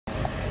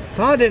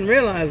Paul didn't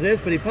realize this,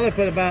 but he probably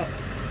put about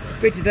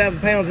 50,000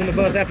 pounds in the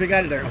bus after he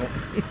got it there.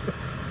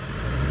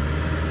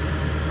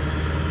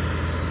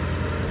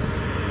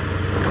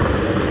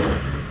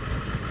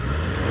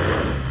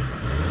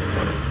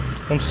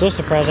 I'm still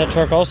surprised that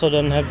truck also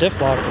doesn't have diff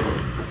lock.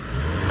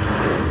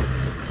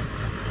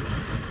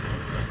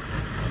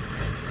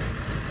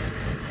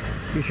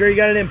 You sure you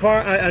got it in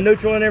park,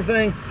 neutral and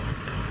everything?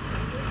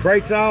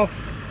 Brakes off?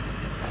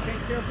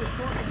 Can't tell if it's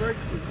pointing brake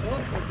is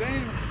up or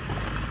down.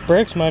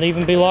 Brakes might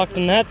even be locked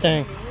in that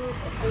thing.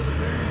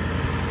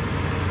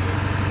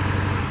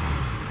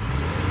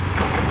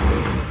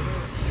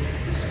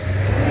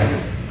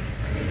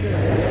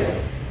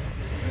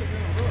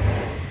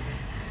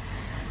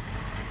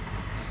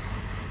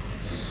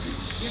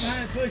 Get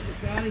behind and push it,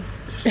 Scotty.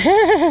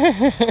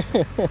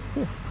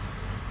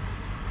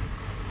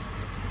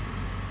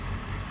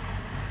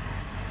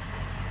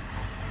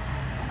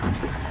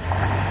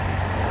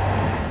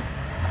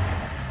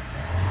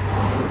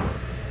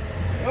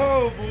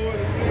 Oh boy.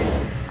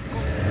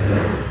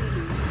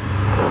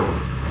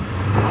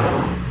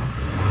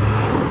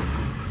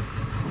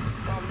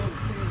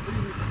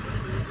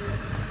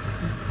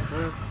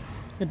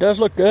 It does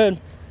look good.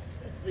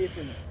 Let's see if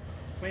we can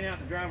clean out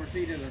the driver's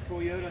seat of the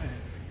Toyota.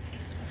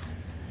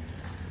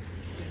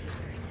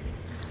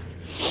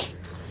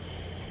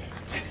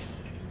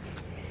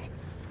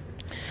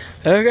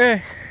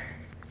 Okay.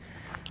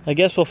 I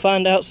guess we'll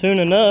find out soon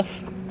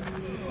enough.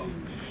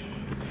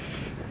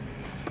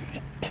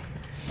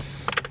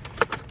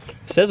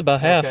 It says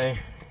about half. Okay.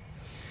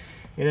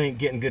 It ain't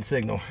getting good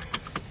signal.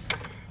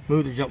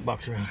 Move the jump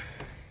box around.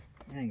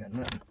 It ain't got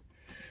nothing.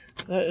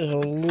 That is a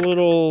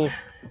little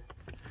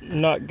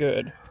not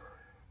good.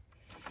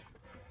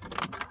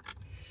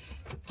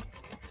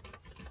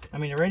 I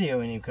mean, the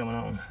radio ain't even coming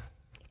on.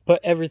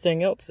 But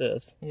everything else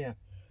is. Yeah.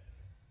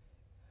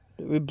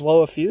 Did we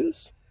blow a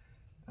fuse?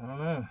 I don't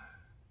know.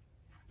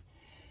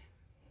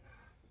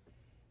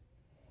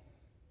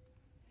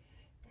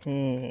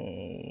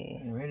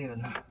 The radio's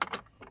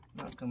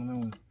not coming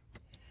on.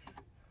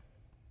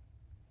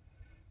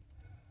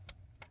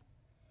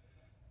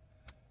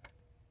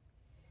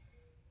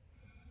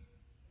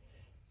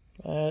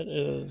 That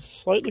is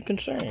slightly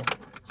concerning.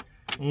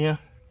 Yeah.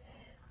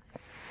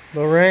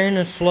 The rain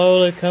is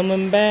slowly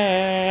coming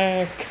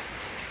back.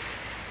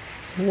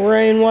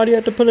 Rain, why do you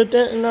have to put a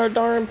dent in our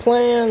darn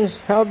plans?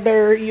 How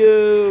dare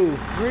you?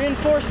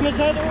 Reinforcements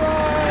has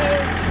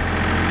arrived!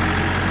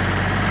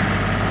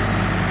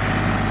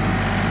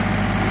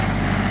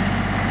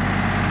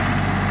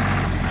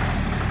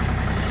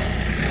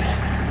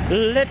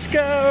 Let's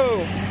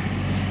go!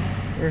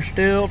 We're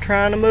still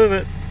trying to move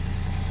it.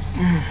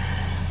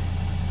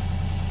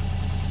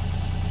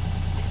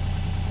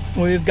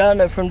 We've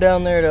gotten it from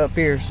down there to up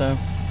here, so.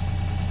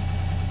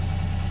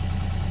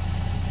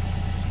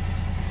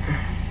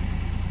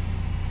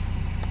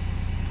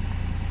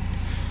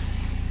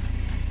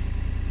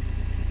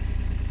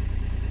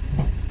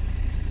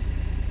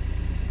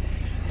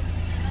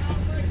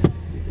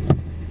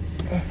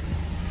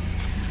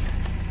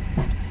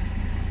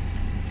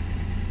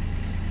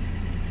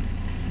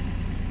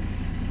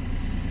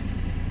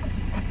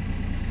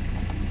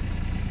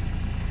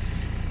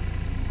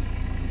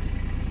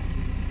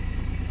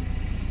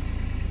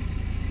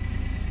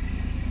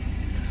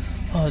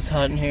 Oh, it's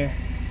hot in here.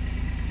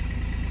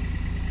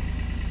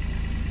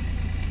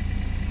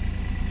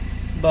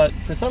 But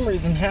for some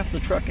reason, half the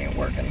truck ain't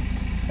working,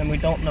 and we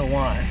don't know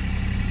why.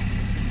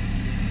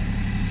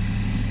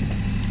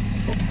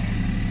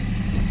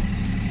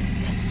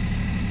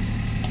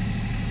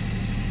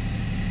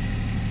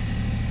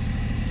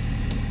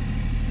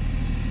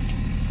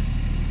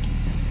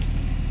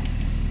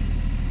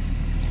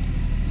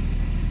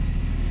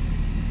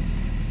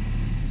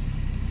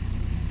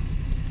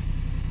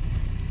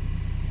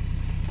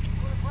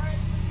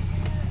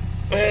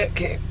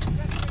 Okay.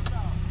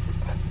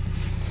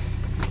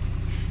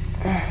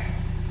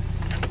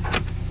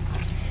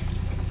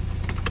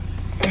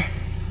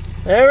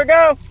 There we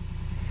go.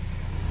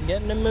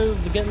 Getting it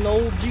moved, getting the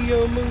old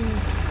Geo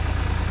moved.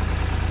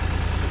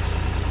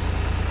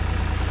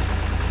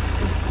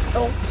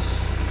 Oops.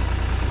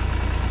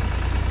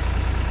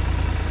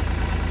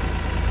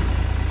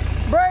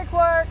 Brake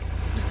work.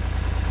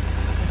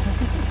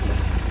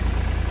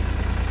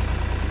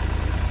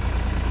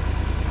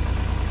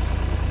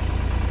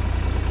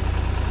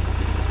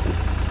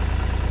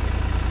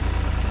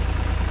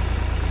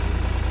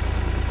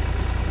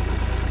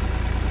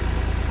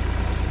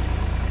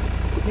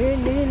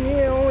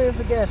 Only if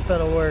the gas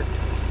pedal worked.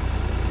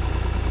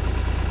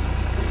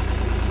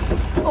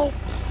 Oh!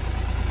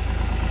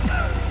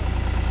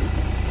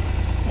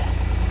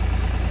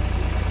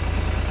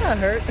 That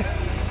hurt.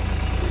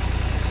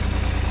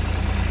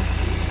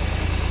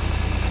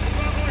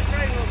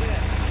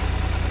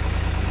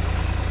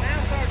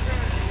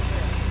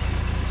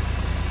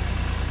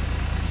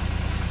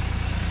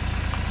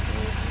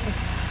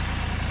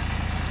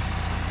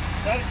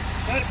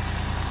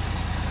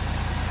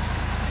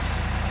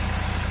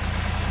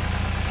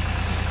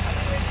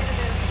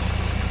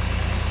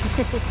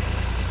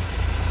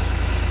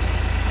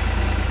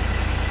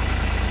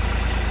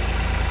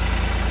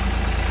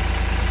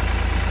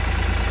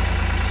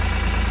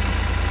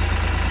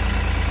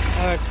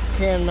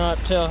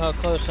 cannot tell how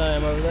close I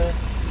am over there.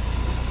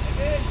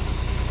 Okay.